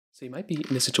So you might be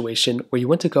in a situation where you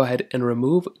want to go ahead and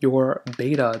remove your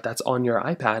beta that's on your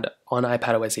iPad on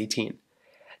iPadOS 18.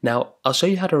 Now, I'll show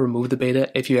you how to remove the beta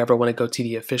if you ever want to go to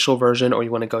the official version or you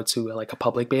want to go to like a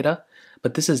public beta,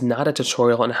 but this is not a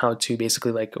tutorial on how to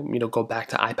basically go back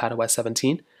to iPadOS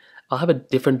 17. I'll have a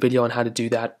different video on how to do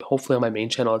that, hopefully on my main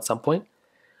channel at some point.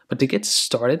 But to get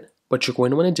started, what you're going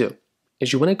to want to do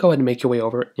is you want to go ahead and make your way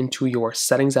over into your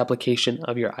settings application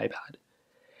of your iPad.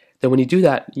 Then when you do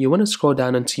that, you want to scroll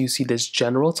down until you see this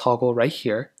general toggle right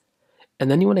here, and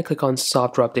then you want to click on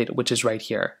software update, which is right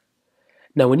here.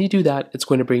 Now when you do that, it's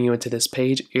going to bring you into this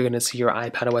page. You're going to see your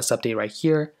iPadOS update right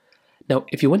here. Now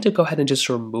if you want to go ahead and just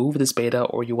remove this beta,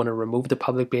 or you want to remove the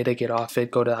public beta, get off it,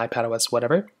 go to iPadOS,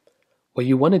 whatever, what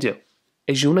you want to do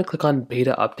is you want to click on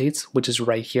beta updates, which is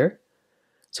right here.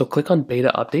 So click on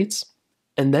beta updates,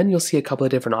 and then you'll see a couple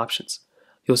of different options.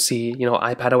 You'll see,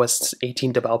 iPadOS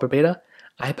 18 developer beta,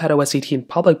 iPadOS 18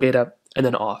 public beta, and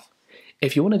then off.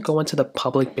 If you want to go into the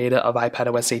public beta of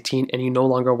iPadOS 18 and you no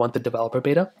longer want the developer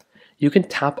beta, you can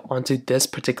tap onto this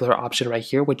particular option right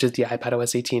here, which is the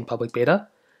iPadOS 18 public beta.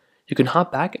 You can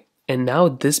hop back, and now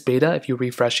this beta, if you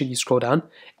refresh it, you scroll down,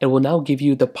 it will now give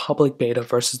you the public beta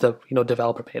versus the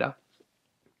developer beta.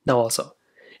 Now also,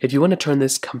 if you want to turn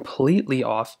this completely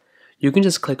off, you can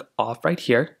just click off right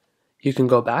here. You can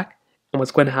go back, and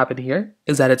what's going to happen here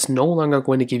is that it's no longer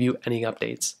going to give you any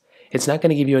updates. It's not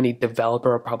going to give you any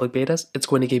developer or public betas. It's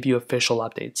going to give you official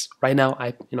updates. Right now,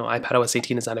 iPadOS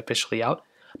 18 is not officially out,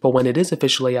 but when it is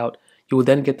officially out, you will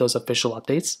then get those official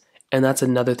updates, and that's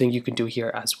another thing you can do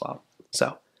here as well.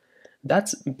 So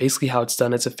that's basically how it's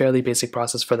done. It's a fairly basic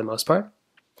process for the most part.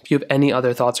 If you have any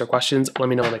other thoughts or questions, let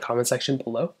me know in the comment section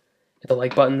below. Hit the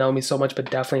like button, that would mean so much,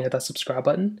 but definitely hit that subscribe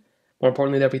button. More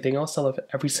importantly than everything else, I love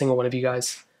every single one of you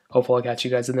guys. Hopefully I'll catch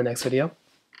you guys in the next video.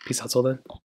 Peace out till then.